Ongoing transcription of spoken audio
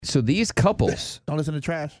So these couples, Don't listen to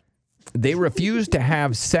trash. they refuse to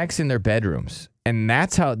have sex in their bedrooms. And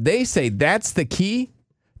that's how they say that's the key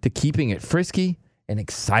to keeping it frisky and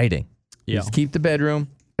exciting. Yeah. Just keep the bedroom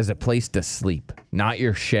as a place to sleep, not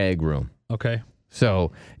your shag room. Okay.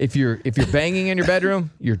 So if you're banging in your bedroom,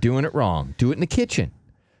 you're doing it wrong. Do it in the kitchen.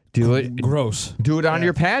 Do it Gross. Do it on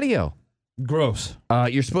your patio. Gross.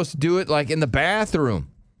 You're supposed to do it like in the bathroom,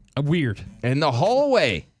 Weird. in the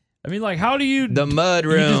hallway, I mean, like, how do you... the mud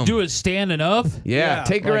You room. just do it standing up? Yeah,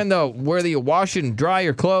 take her in the where you wash and dry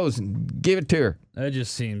your clothes and give it to her. That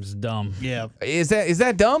just seems dumb. Yeah. Is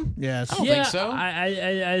that dumb? Yes. I don't think so.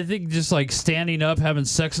 I think just like standing up having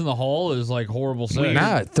sex in the hall is like horrible sex.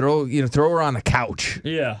 Nah, throw her on the couch.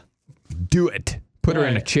 Yeah. Do it. Put her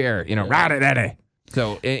in a Right. chair. Right.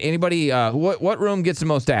 So anybody, what room gets the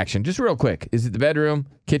most action? Just real quick. Is it the bedroom,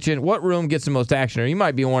 kitchen? What room gets the most action? Or you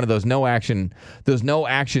might be in one of those no action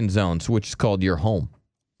zones, which is called your home.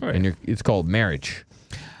 Right. And it's called marriage.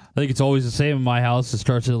 I think it's always the same in my house. It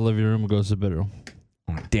starts in the living room and goes to the bedroom.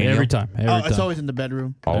 Daniel? Every time. Every time. It's always in the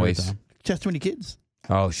bedroom. Always. Every time. She has too many kids.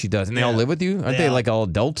 Oh, she does. And they all Yeah. live with you? Aren't they Yeah. like all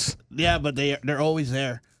adults? Yeah, but they're always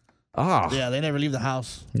there. Oh. Yeah, they never leave the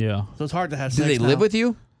house. Yeah. So it's hard to have Do sex they live now. with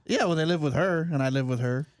you? Yeah, well, they live with her, and I live with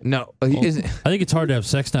her. No. Is it? I think it's hard to have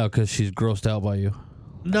sex now because she's grossed out by you.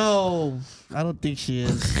 No, I don't think she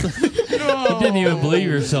is. You didn't even believe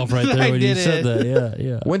yourself right there I when you didn't. said that. Yeah,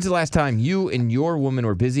 yeah. When's the last time you and your woman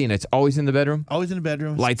were busy and it's always in the bedroom? Always in the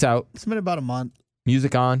bedroom. Lights out, It's been about a month.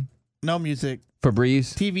 music on, No music.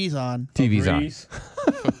 Febreze? TV's on. TV's on.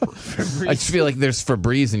 I just feel like there's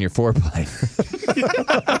Febreze in your foreplay.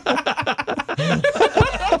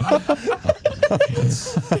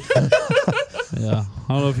 Yeah.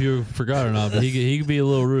 I don't know if you forgot or not, but he could be a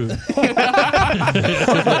little rude.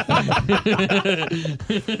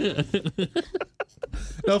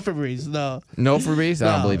 No Febreze. No. No Febreze?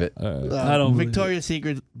 I don't No. believe it. I don't believe Victoria's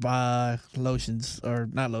Secret lotions or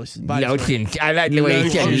not lotions. body spray. Lotions. I like the way you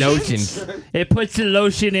said lotions. It puts the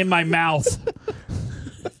lotion in my mouth.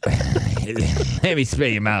 Let me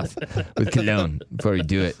spray your mouth with cologne before you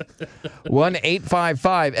do it.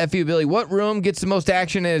 1-855 FU Billy. What room gets the most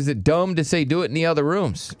action? And is it dumb to say do it in the other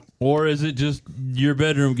rooms? Or is it just your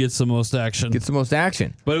bedroom gets the most action? Gets the most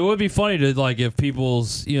action. But it would be funny to, like, if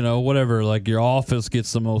people's, whatever, like your office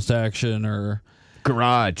gets the most action, or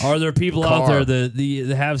Garage. are there people out Car. there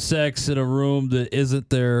that have sex in a room that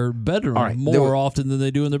isn't their bedroom All right, more often than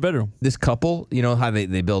they do in their bedroom? This couple, you know how they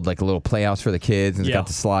build like a little playhouse for the kids and it's Yeah. got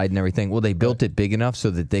the slide and everything? Well, they built it big enough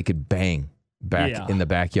so that they could bang back Yeah. in the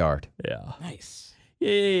backyard. Yeah. Nice.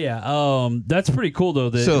 Yeah. That's pretty cool, though.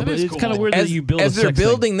 So- But That is it's cool. kind of weird that you build as a they're sex thing.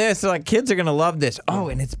 building this, they're like, kids are going to love this. Oh,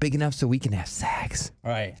 and it's big enough so we can have sex.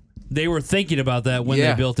 Right. They were thinking about that when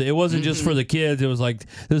Yeah. they built it. It wasn't just for the kids. It was like,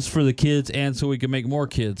 this is for the kids and so we can make more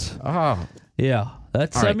kids. Oh. Yeah.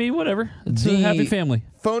 That's, All right. I mean, whatever. It's The a happy family.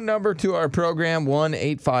 Phone number to our program,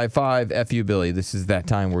 1-855 FU Billy. This is that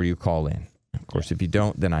time where you call in. Of course, if you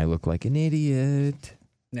don't, then I look like an idiot.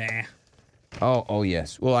 Nah. Oh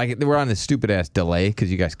yes. Well, we're on this stupid ass delay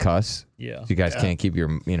because you guys cuss. Yeah. You guys can't keep your,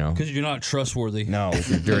 Because you're not trustworthy. no, with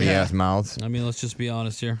your dirty ass mouths. I mean, let's just be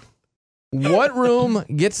honest here. What room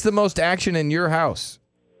gets the most action in your house?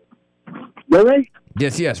 Really?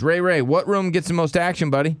 Yes. Ray. What room gets the most action,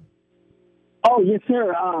 buddy? Oh, yes,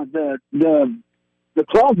 sir. The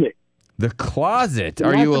closet. The closet.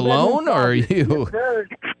 Are Not you the bedroom alone, or are closet. you Yes, sir.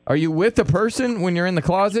 are you with a person when you're in the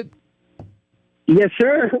closet? Yes,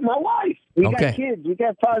 sir. My wife. We Okay. got kids. We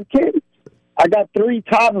got 5 kids. I got 3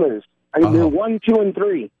 toddlers. I mean, they're 1, 2, and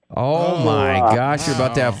 3. Oh my gosh, you're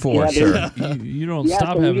about to have 4, Yeah, sir. You don't Yeah,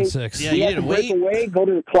 stop so we having get- sex. Yeah, We you have didn't to break wait. away, go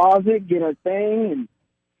to the closet, get our thing. And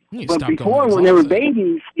You but stopped going before, to the when they were closet.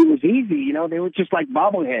 babies, it was easy. You know, they were just like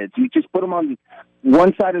bobbleheads. We just put them on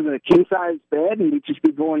one side of the king size bed, and we'd just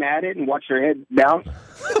be going at it and watch their heads down.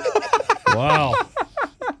 Wow.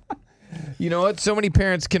 You know what? So many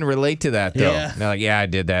parents can relate to that, though. Yeah. They're like, yeah, I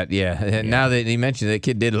did that. Yeah. And now that he mentioned it, that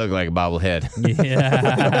kid did look like a bobblehead.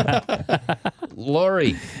 Yeah.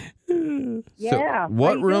 Lori. Yeah. So what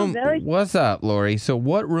How you room? doing, Billy? What's up, Lori? So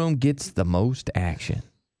what room gets the most action?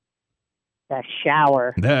 The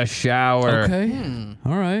shower. The shower. Okay.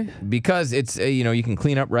 All right. Because it's, you can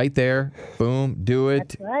clean up right there. Boom. Do it.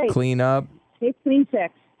 That's right. Clean up. It's clean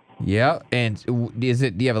sex. Yeah. And do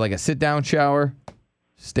you have like a sit down shower?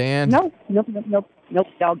 Stand? Nope,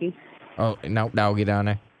 doggy. Oh, no, get down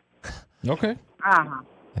there. Okay. Uh-huh.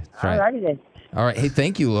 That's right. All righty then. All right. Hey,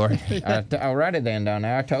 thank you, Lori. I'll write it down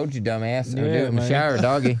there. I told you, dumbass. I'll do Yeah, it in the man. shower,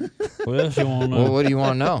 doggy. What else you want to know? Well, what do you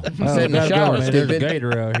want to know? I Oh, said in the gotta go, shower, man. There's a stupid.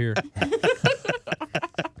 gator out here.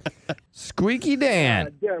 Squeaky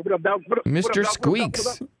Dan. Derek, what up? Mr.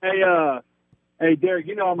 Squeaks. Hey, Derek,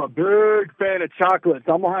 you know I'm a big fan of chocolate,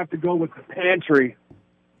 so I'm going to have to go with the pantry.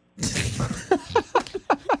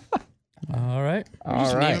 All right.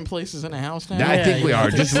 Just naming places in a house now. I think we yeah, I are.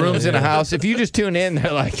 think Just so, rooms in a yeah. house. If you just tune in,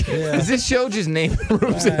 they're like, is this show just naming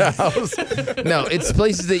rooms in a house? No, it's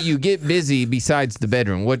places that you get busy besides the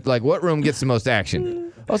bedroom. What room gets the most action?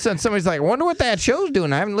 All of a sudden, somebody's like, I wonder what that show's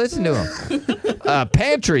doing. I haven't listened to him.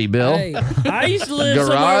 Pantry, Bill. Hey, I used to live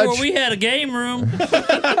somewhere Garage. where we had a game room.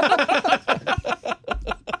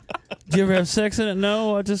 Did you ever have sex in it?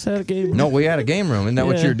 No, I just had a game room. No, we had a game room. Isn't that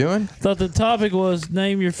what Yeah. you're doing? Thought the topic was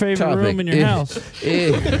name your favorite room in your house.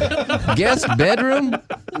 Guest bedroom?